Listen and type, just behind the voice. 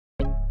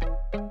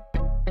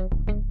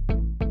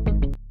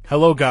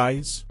Hello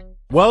guys,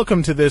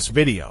 welcome to this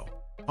video.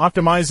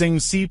 Optimizing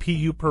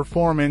CPU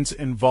performance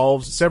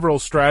involves several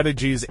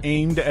strategies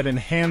aimed at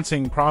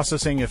enhancing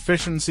processing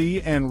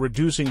efficiency and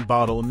reducing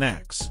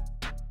bottlenecks.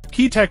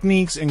 Key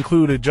techniques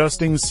include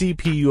adjusting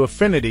CPU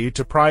affinity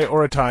to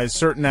prioritize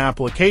certain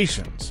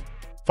applications,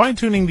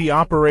 fine-tuning the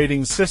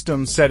operating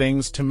system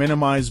settings to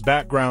minimize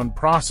background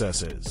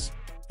processes,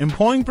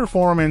 employing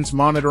performance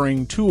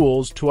monitoring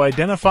tools to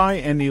identify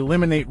and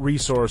eliminate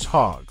resource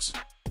hogs,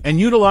 and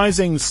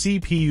utilizing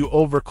CPU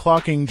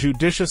overclocking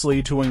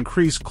judiciously to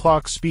increase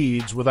clock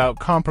speeds without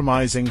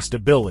compromising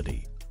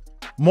stability.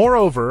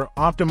 Moreover,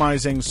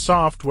 optimizing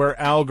software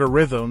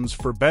algorithms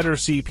for better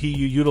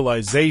CPU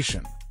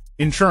utilization,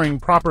 ensuring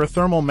proper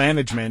thermal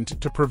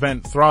management to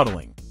prevent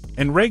throttling,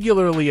 and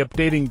regularly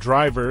updating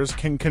drivers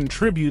can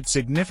contribute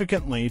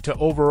significantly to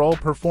overall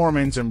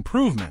performance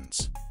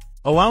improvements,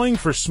 allowing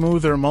for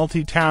smoother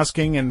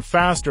multitasking and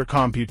faster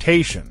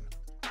computation.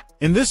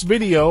 In this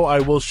video, I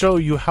will show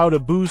you how to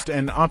boost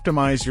and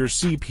optimize your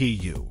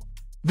CPU.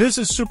 This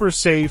is super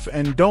safe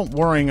and don't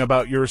worry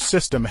about your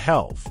system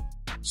health.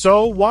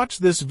 So watch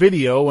this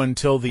video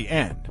until the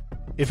end.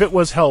 If it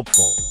was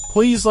helpful,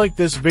 please like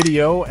this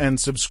video and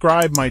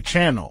subscribe my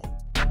channel.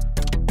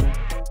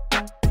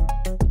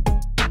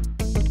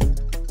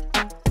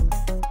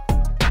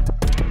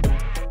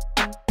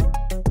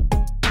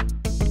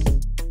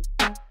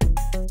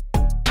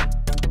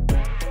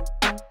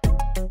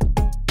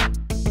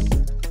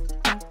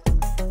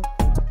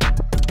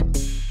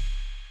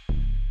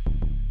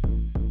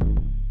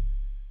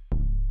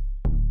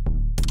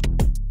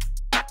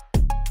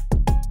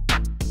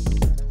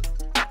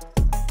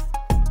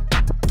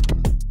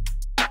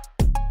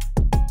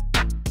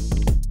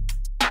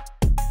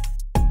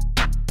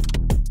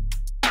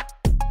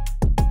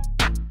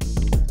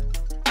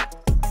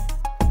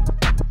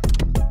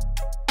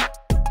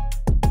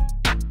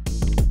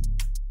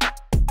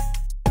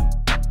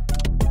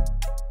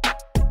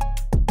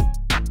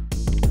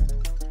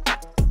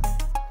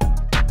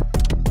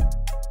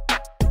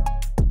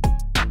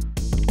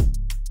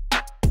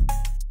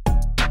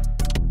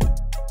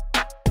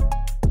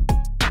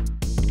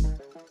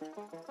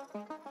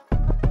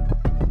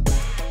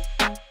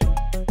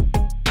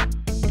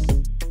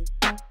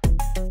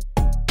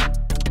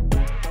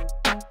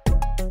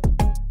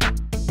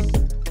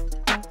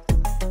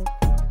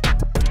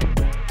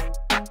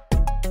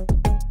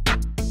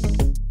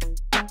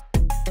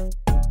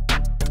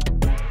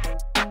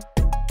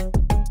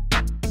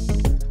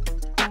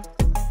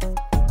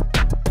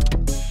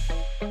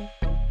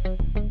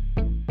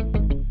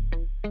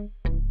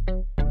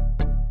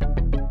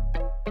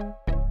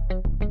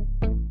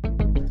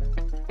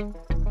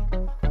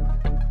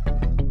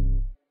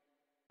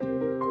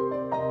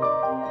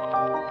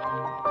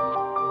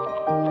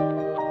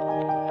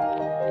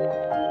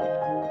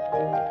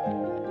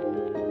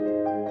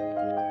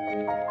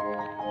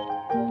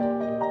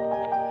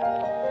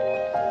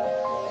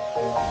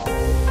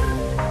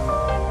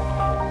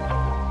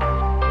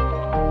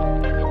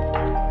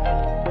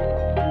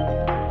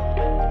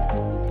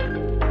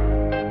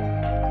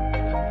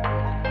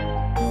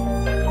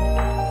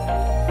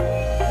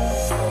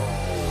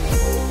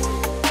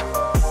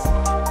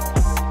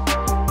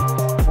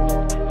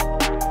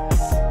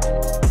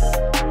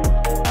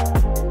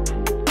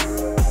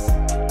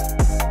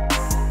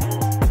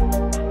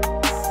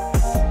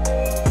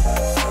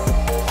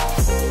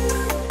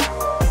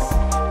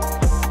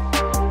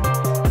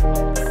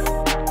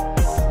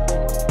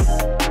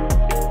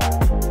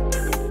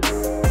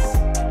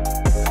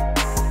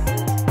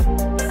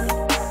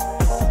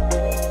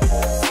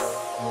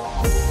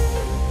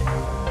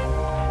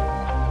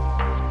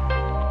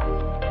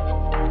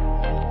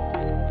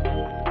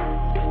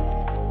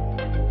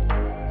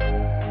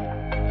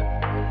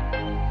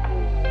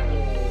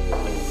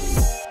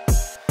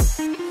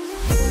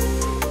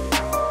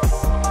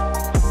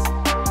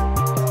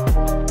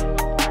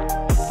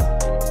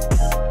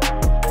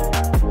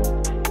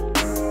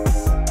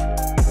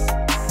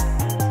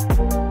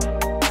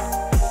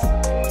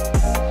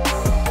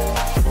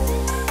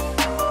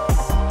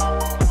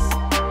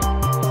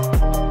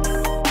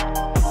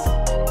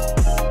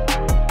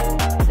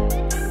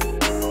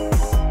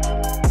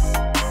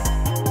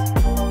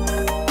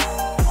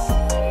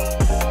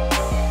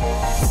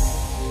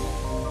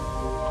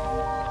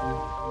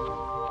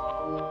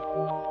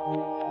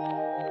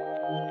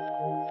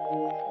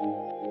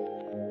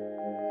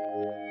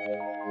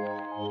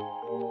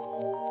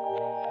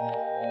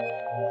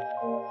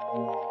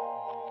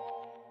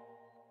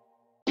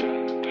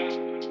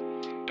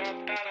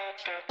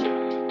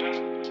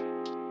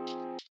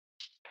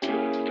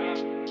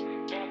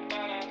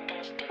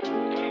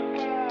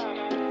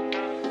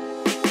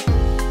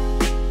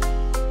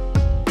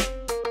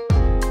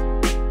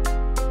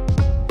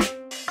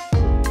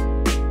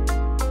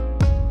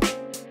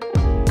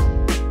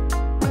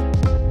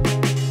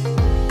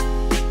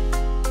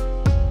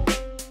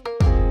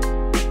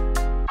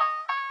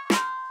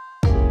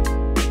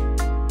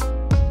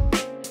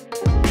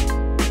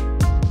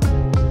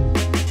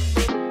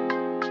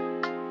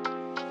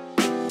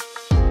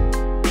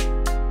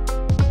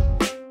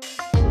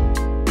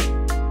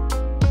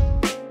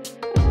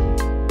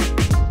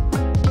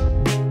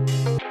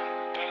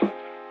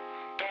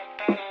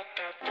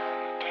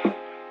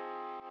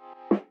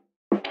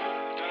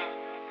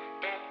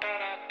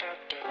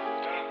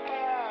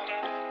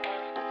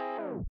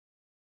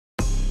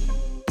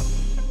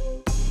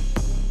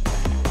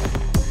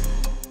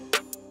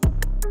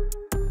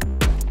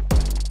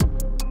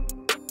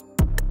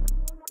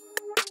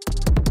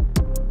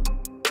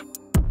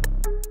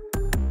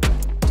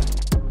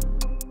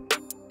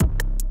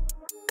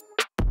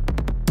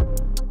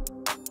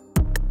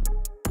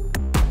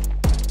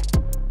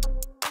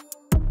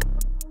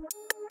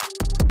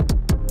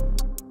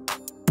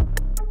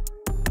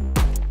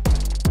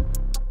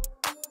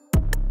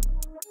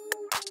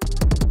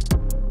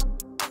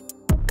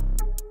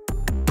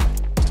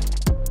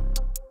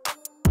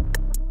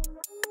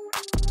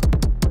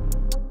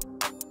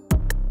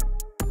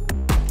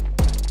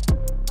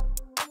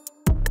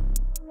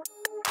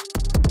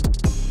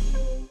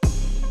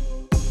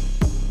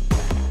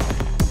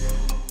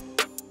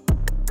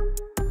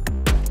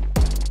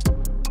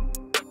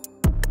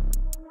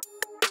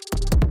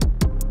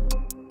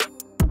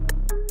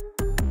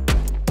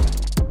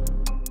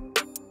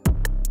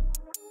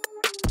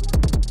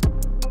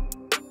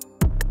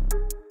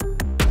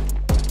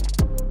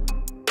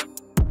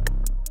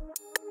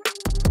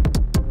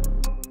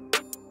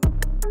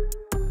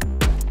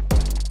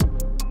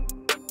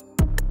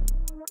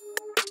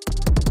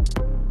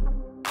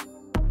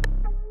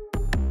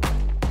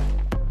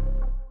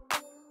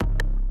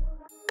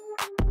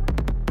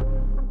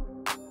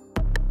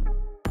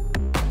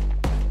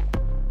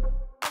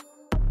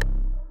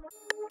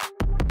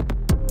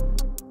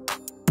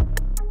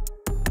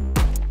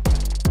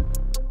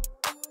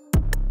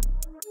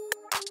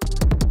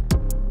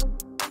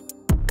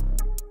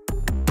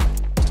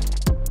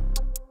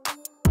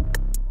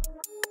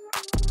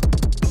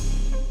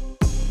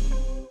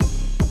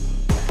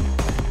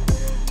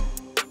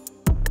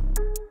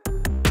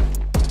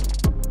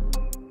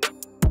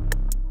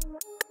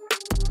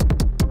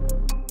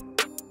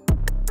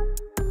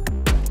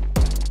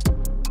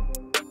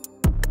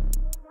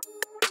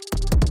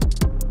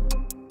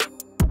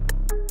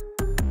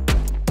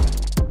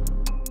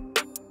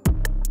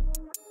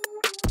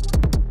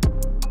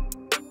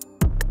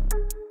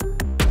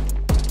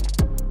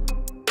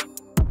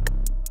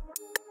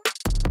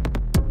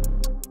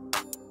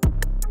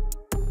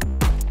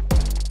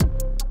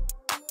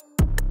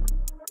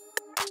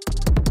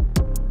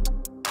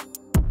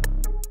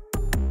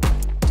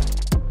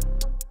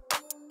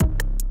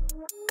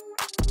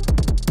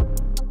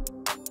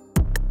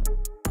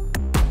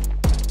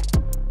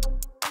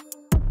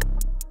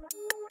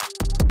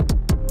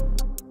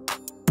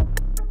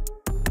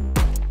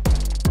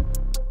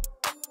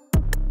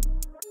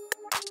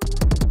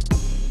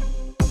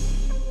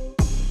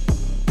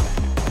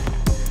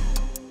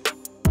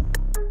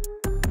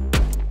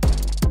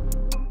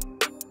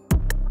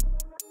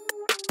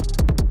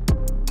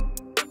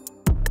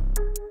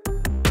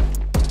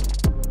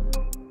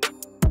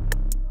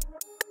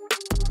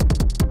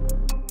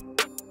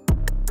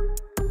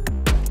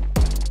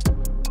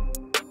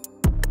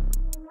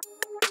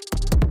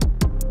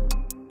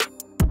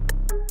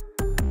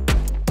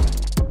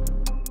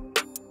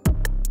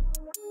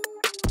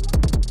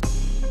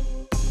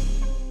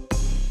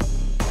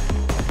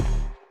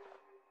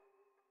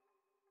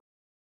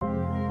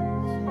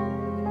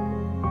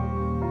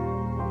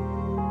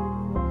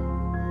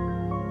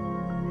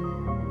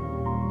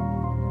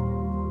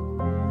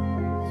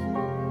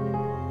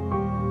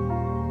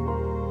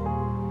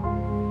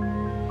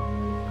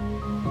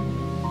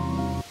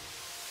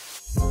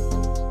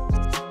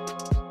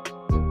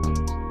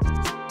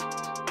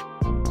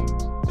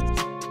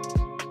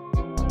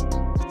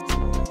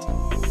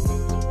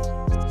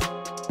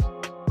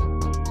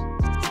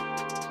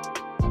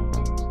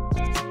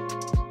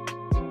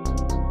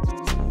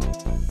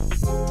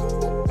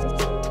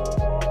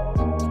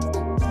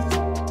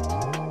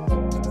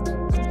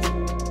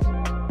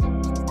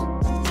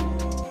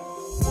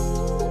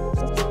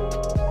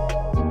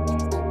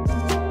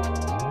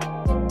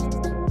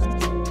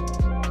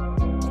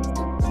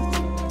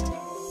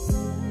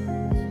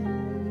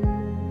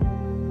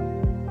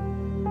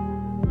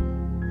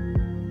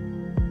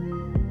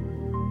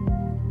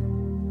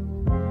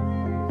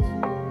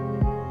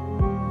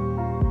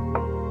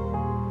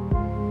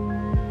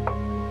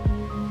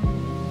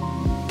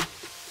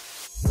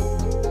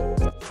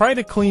 try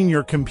to clean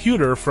your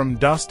computer from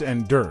dust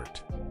and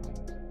dirt.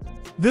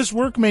 This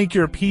work make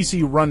your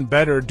PC run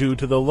better due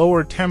to the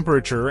lower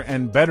temperature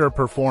and better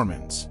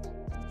performance.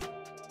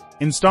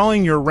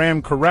 Installing your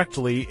RAM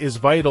correctly is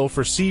vital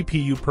for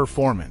CPU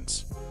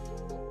performance.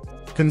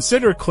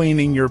 Consider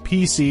cleaning your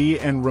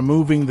PC and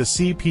removing the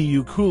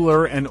CPU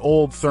cooler and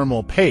old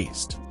thermal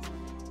paste.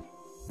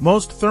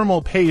 Most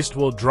thermal paste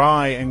will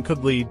dry and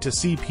could lead to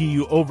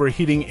CPU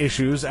overheating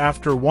issues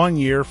after 1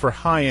 year for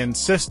high-end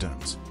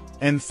systems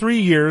and 3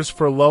 years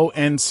for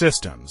low-end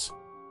systems.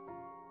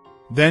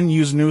 Then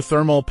use new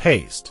thermal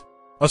paste.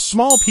 A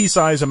small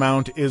pea-size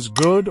amount is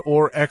good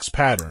or X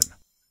pattern.